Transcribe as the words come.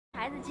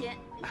孩子亲。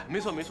哎，没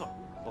错没错，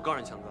我告诉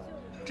你，强哥，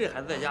这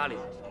孩子在家里，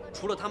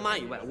除了他妈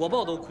以外，我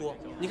抱都哭。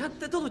你看，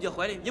在豆豆姐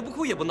怀里，也不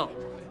哭也不闹。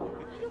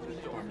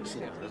是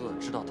你儿子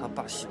知道他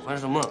爸喜欢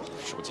什么，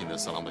手尽的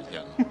四郎本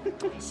线了。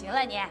行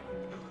了你，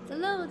走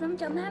喽，咱们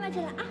找妈妈去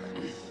了啊。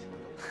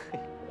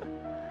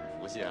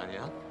不谢啊你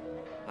啊。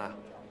哎，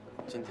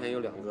今天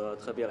有2个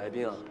特别来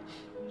宾啊。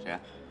谁？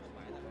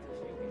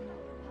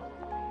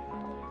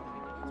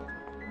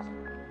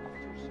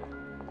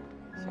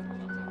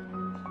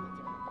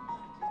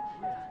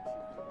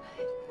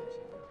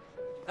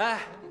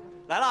哎，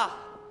来了。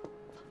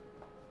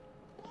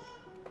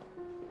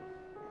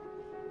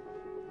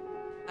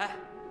哎，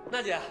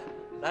娜姐，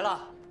来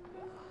了。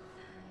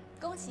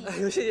恭喜！哎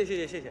呦，谢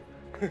谢。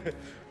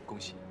恭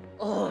喜。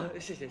哦，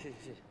谢谢。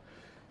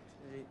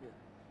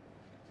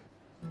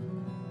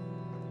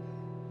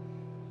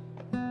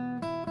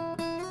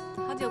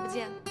好久不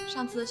见，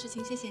上次的事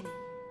情谢谢你。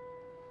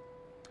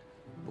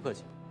不客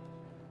气。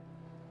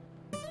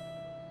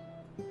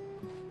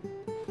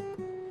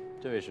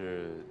这位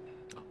是。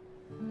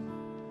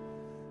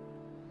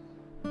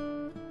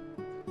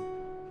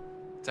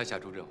 在下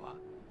朱振华，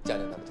家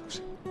电男的同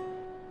事。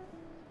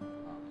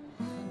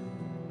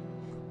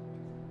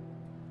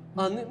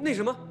啊，那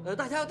什么，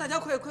大家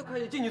快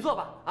进去坐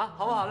吧，啊，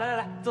好不好？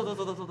来，坐，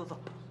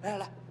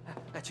来，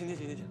哎，请。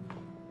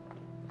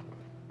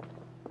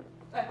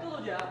哎，豆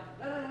豆姐，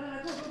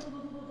来，坐。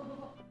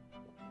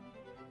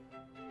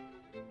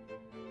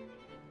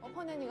我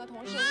碰见你个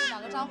同事，就打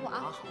个招呼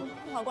啊，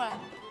一会儿过来。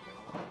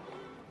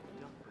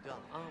不掉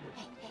了啊！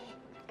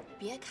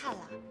别看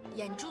了，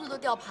眼珠子都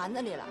掉盘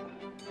子里了。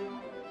最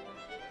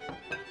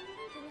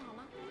近好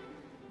吗？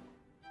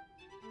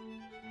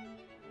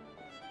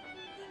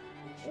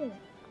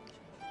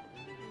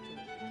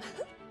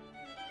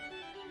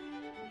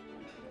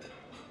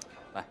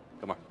来，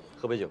哥们儿，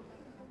喝杯酒。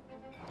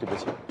对不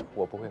起，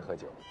我不会喝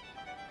酒。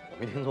我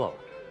没听错吧？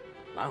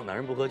哪有男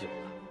人不喝酒的？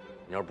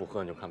你要是不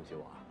喝，你就看不起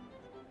我啊？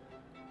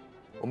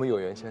我们有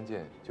缘相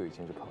见就已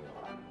经是朋友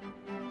了。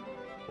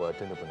我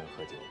真的不能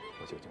喝酒，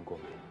我酒精过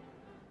敏。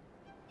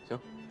行，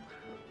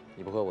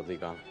你不喝我自己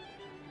干了。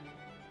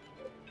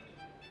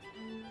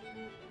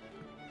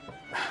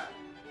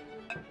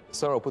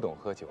虽然我不懂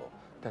喝酒，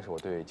但是我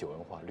对酒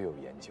文化略有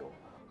研究。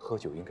喝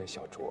酒应该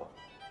小酌，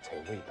才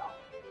有味道。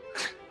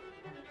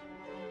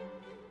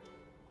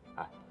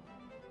哎，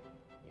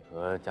你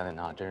和贾乃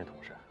娜真是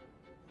同事？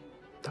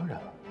当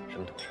然了，什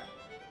么同事？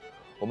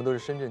我们都是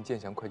深圳建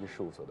祥会计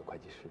事务所的会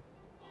计师。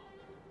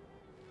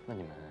那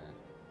你们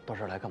到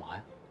这儿来干嘛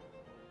呀？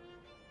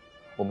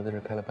我们在这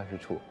儿开了办事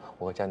处，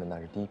我和贾乃娜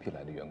是第一批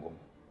来的员工。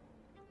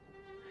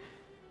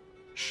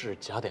是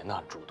贾典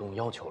娜主动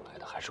要求来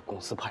的，还是公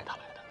司派她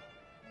来的？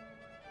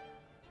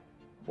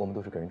我们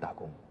都是给人打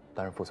工，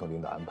当然服从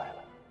领导安排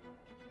了。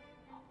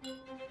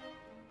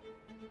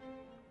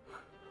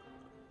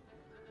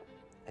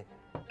哎，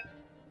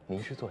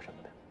您是做什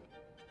么的？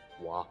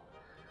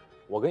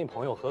我跟一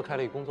朋友合开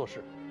了一工作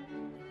室。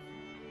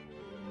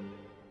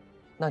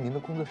那您的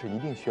工作室一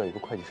定需要一个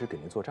会计师给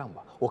您做账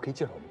吧？我可以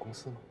介绍我们公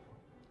司吗？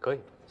可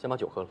以，先把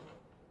酒喝了。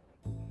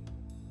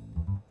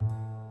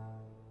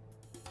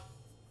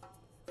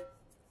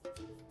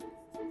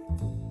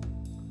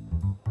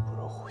不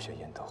若虎穴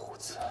焉得虎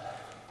子。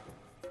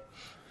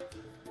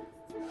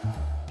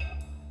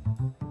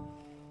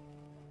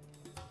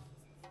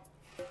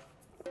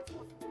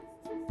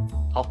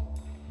好。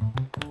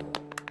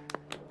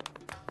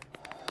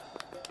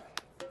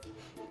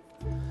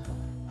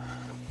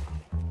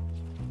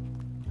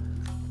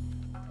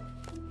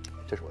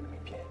这是我的名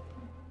片。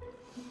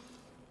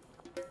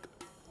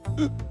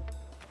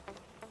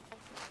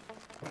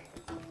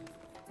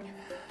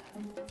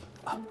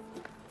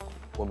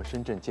我们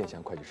深圳建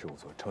祥会计事务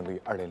所成立于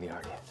2002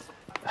年。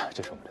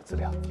这是我们的资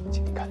料，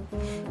请您看。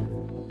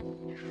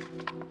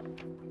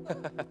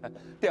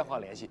电话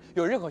联系，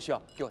有任何需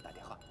要给我打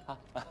电话啊！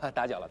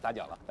打搅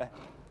了，哎。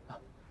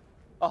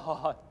哦，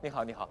好，你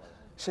好，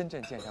深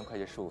圳建祥会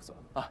计事务所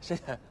啊，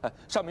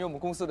上面有我们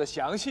公司的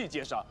详细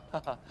介绍。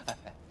哎，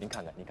您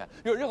看，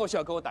有任何需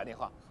要给我打电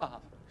话啊！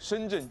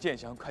深圳建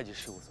祥会计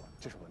事务所，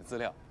这是我的资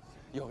料，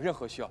有任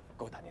何需要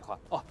给我打电话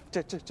哦。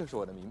这是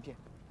我的名片。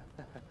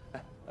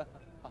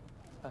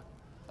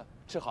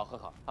吃好喝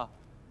好啊！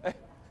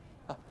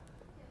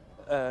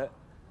哎，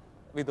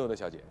魏豆豆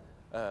小姐，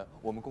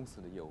我们公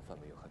司的业务范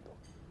围有很多。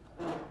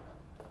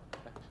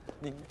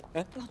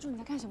老朱，你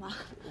在干什么？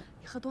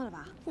你喝多了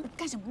吧？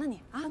干什么呢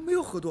你啊？没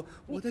有喝多，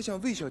我在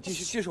向魏小姐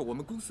介绍我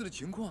们公司的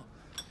情况。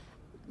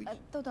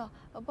豆豆，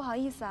不好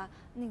意思啊，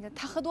那个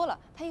他喝多了，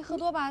他一喝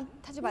多吧，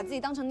他就把自己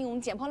当成那种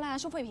捡破烂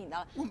收废品的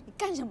了。你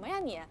干什么呀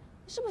你？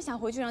是不是想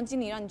回去让经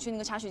理让你去那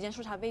个茶水间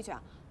收茶杯去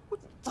啊？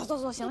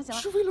走，行了，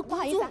是为了不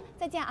好意思啊，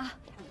再见啊。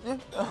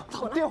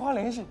走了。电话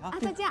联系啊！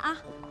再见啊。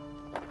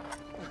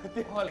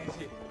电话联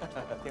系。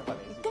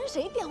跟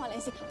谁电话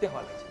联系？电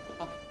话联系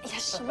啊！哎呀，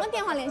什么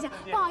电话联系？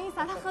不好意思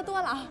啊，他喝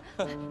多了啊。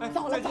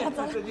走了。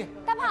再见。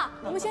大胖，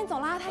我们先走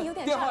了啊，他有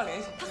点事。电话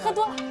联系。他喝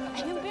多了，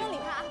哎，你们不用理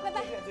他啊，拜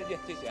拜。再见，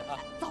谢谢啊。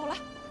走了。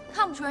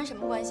看不出人什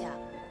么关系啊？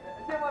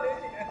电话联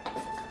系。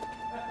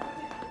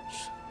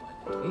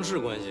同事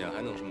关系啊，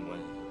还能什么关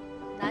系？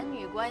男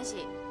女关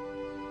系。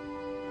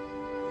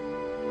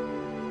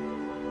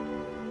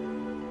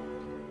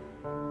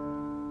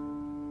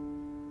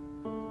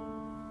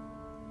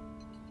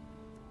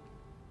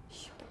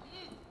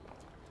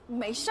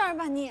没事儿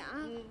吧你啊？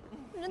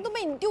人都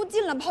被你丢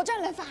尽了，跑这儿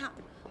来发，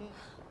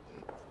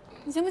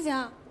你行不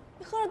行？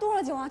你喝了多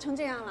少酒啊？成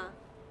这样了？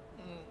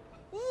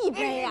一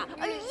杯呀，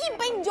一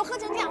杯你就喝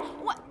成这样，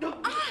我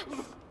啊！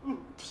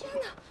天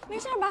哪，没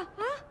事吧？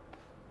啊？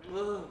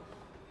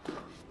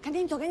赶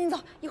紧走，赶紧走，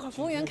一会儿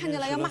服务员看见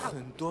了要骂我。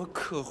很多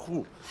客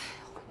户，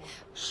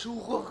收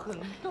获很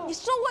大。你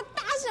收获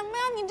大什么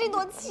呀？你这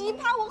朵奇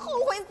葩，我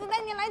后悔死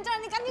带你来这儿，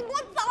你赶紧给我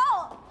走！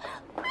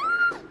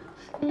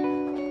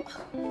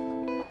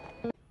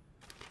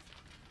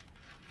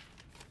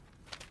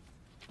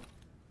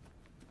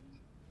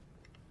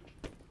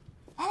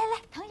来，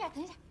等一下，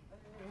等一下，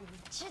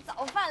吃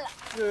早饭了。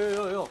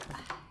哟，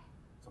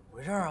怎么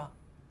回事啊？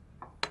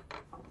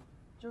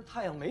今儿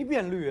太阳没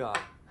变绿啊，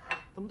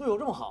怎么对我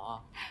这么好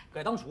啊？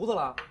改当厨子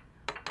了？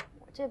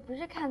我这不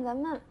是看咱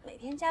们每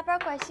天加班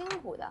怪辛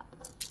苦的，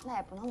那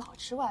也不能老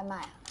吃外卖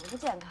啊，多不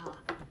健康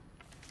啊。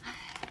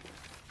哎，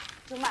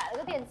就买了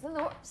个电磁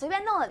炉，随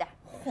便弄了点。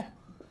嚯，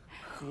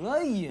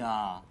可以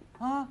啊！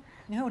啊，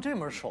你还有这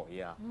门手艺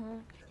啊？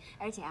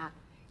而且啊，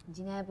你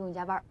今天还不用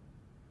加班。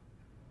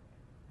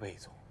魏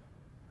总，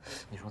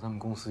你说咱们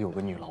公司有个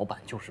女老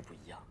板就是不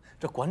一样，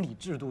这管理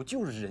制度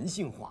就是人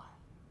性化。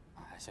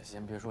哎，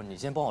先别说，你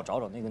先帮我找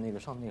找那个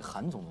上那个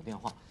韩总的电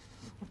话，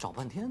我找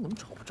半天怎么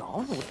找不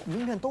着呢？我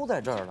名片都在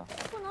这儿了。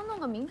不能弄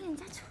个名片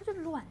夹车就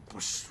乱。不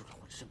是，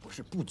我这不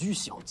是不拘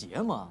小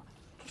节吗？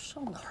这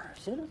上哪儿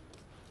去了？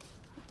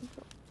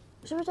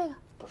是不是这个？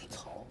不是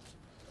曹。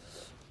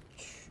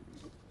去，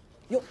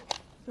哟，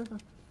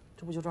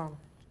这不就这儿吗？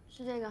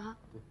是这个哈。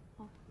对，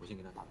我先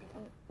给他打电话。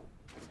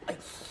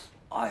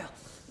哎呀，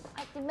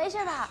哎，你没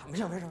事吧？没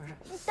事。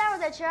你待会儿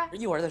再吃。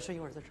一会儿再吃。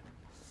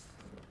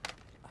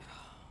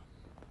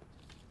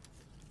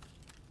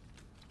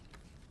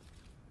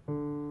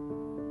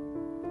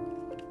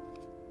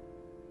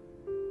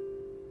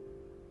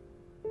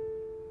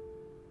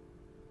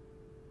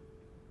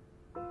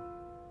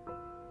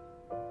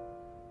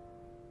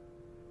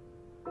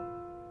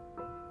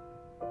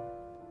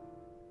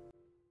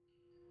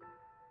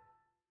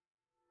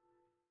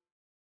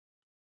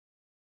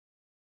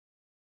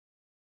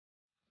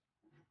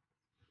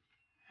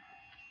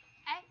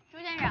哎，朱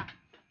先生，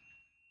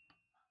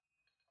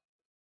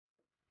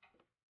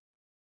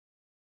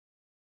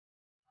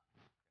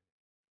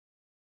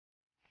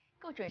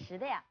够准时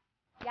的呀，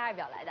压着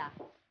表来的。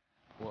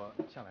我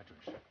向来准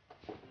时。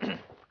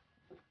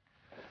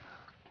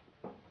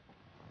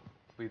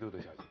魏豆豆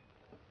小姐，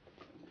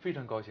非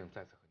常高兴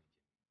再次和你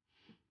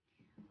见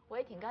面。我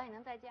也挺高兴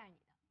能再见着你的。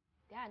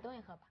点点东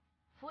西喝吧。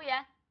服务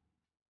员。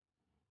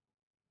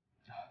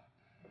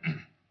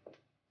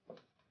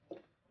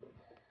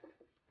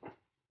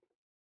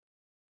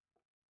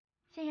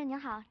先生您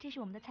好，这是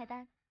我们的菜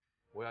单。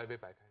我要一杯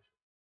白开水。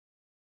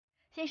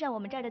先生，我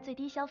们这儿的最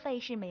低消费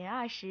是每人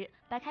20，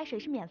白开水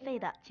是免费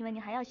的，请问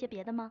您还要些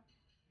别的吗？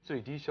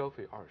最低消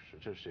费20，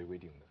这是谁规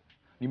定的？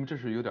你们这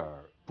是有点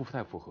不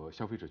太符合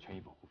消费者权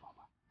益保护法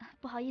吧？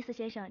不好意思，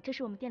先生，这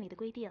是我们店里的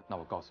规定。那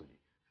我告诉你，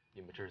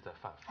你们这是在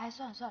犯法。哎，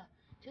算了，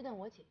这顿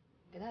我请，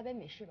给他一杯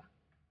美式吧。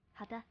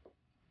好的。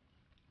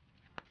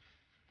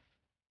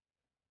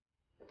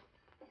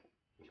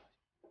吴小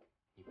姐，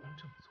你不能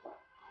这么做，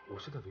我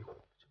是在维护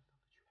你正当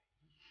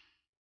的权益。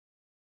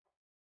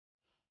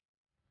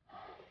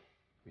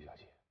于小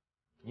姐，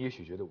你也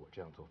许觉得我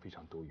这样做非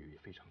常多余，也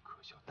非常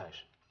可笑，但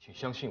是请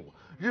相信我，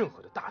任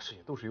何的大事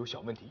情都是由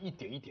小问题一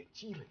点一点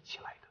积累起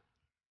来的。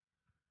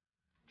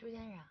朱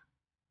先生，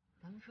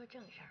咱们说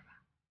正事儿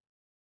吧。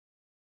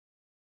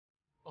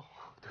哦，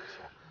对不起，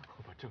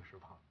我把正事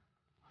忘了，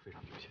非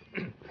常对不起，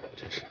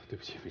真是对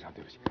不起，非常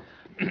对不起。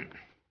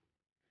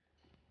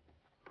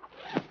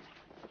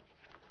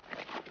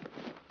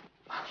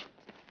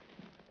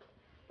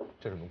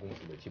这是我们公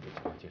司的基本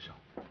情况介绍。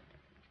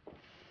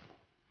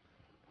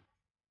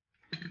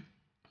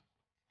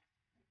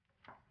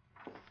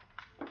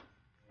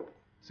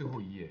最后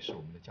一页是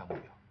我们的价目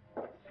表。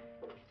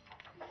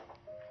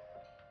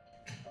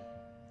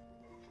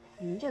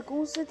你们这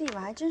公司地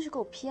方还真是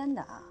够偏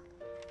的啊，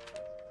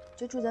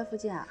就住在附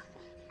近啊？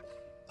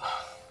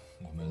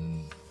我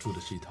们住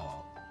的是一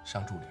套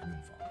商住联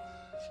用房，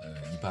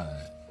一半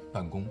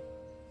办公，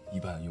一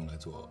半用来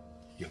做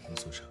员工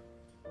宿舍。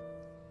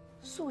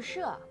宿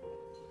舍？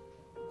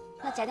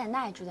那贾典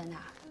娜也住在那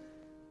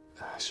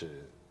儿？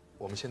是，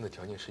我们现在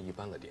条件是一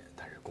般了点，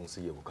但是公司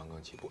业务刚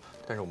刚起步，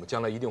但是我们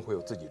将来一定会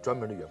有自己专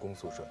门的员工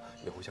宿舍，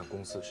也会向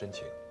公司申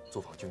请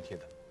租房津贴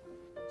的。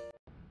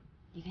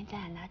你跟贾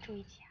典娜住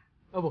一起啊？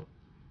啊不，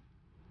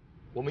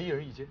我们一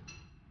人一间，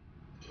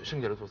剩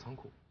下的做仓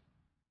库。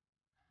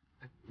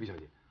哎，魏小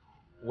姐，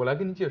我来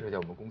跟您介绍一下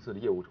我们公司的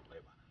业务种类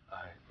吧。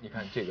哎，你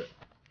看这个。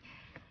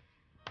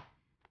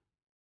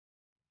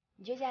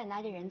你觉得贾典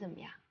娜这人怎么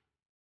样？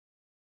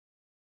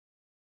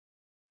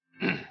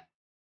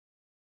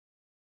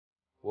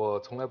我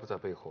从来不在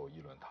背后议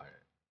论他人，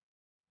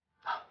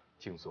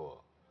静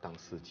坐当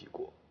思己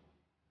过，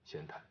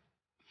闲谈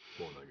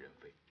莫论人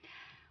非。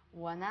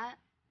我呢，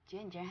觉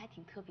得你这人还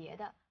挺特别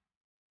的。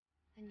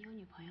那你有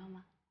女朋友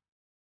吗？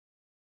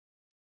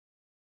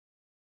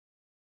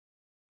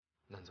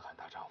男子汉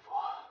大丈夫，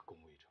功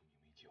未成名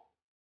未就，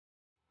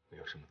没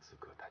有什么资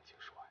格谈情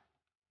说爱。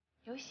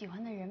有喜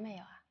欢的人没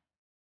有啊？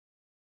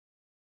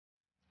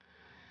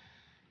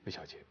魏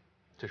小姐，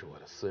这是我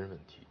的私人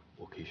问题，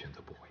我可以选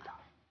择不回答。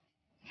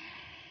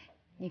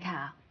你看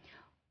啊，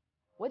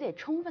我得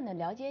充分的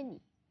了解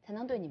你，才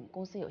能对你们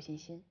公司有信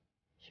心，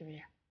是不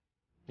是？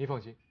你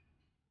放心，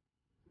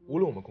无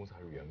论我们公司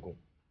还是员工，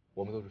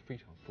我们都是非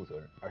常负责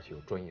任而且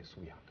有专业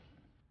素养的。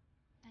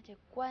那这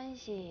关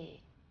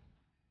系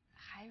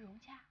还融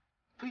洽？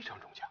非常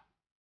融洽。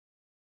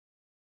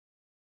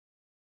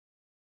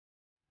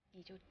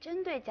你就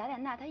真对贾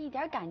典娜她一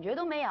点感觉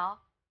都没有？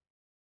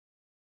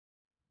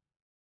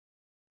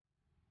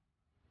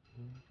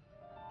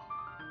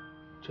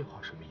这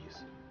话什么意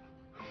思？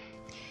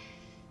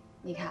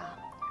你看啊，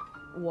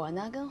我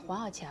呢跟黄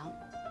小强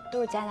都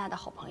是贾典娜的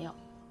好朋友，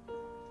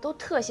都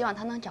特希望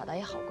她能找到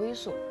一好归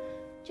宿，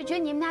就觉得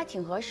你们俩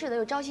挺合适的，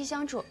又朝夕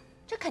相处，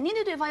这肯定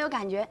对对方有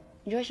感觉，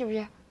你说是不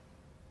是？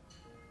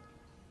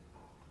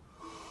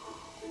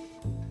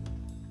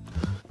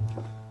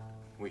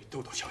喂，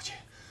豆豆小姐，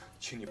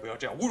请你不要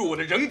这样侮辱我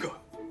的人格。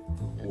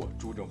我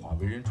朱振华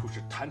为人处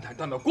事坦坦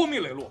荡荡、光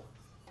明磊落。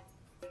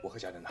我和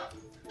贾典娜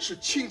是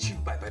清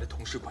清白白的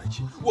同事关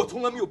系，我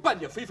从来没有半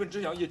点非分之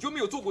想，也绝没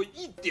有做过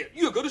一点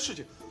越格的事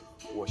情。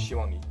我希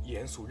望你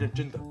严肃认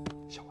真的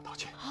向我道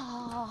歉。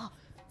好，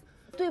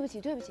对不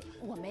起，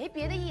我没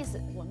别的意思，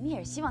我们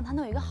也是希望他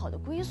能有一个好的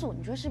归宿，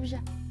你说是不是？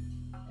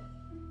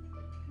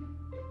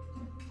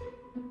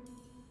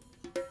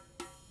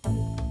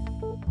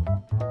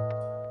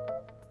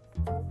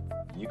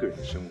一个人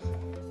的生活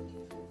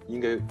应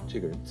该这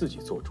个人自己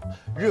做主，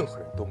任何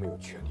人都没有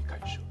权利干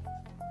涉。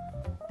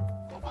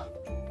好吧，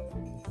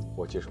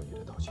我接受你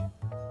的道歉，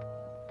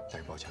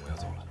但是抱歉，我要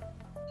走了。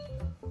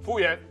服务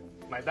员，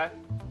买单。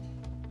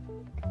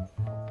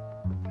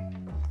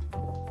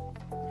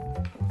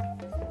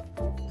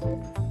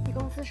你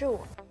公司是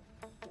我。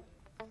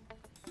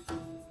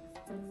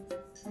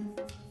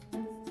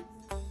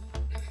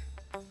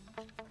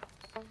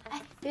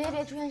哎，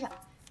别，朱先生，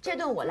这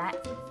顿我来，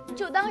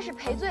就当是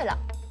赔罪了。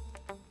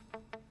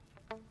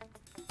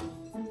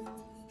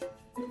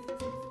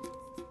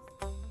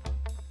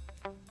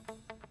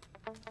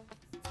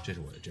这是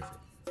我的这份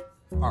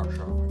，22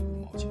块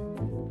5毛钱，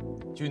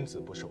君子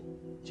不受，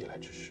嗟来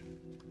之食。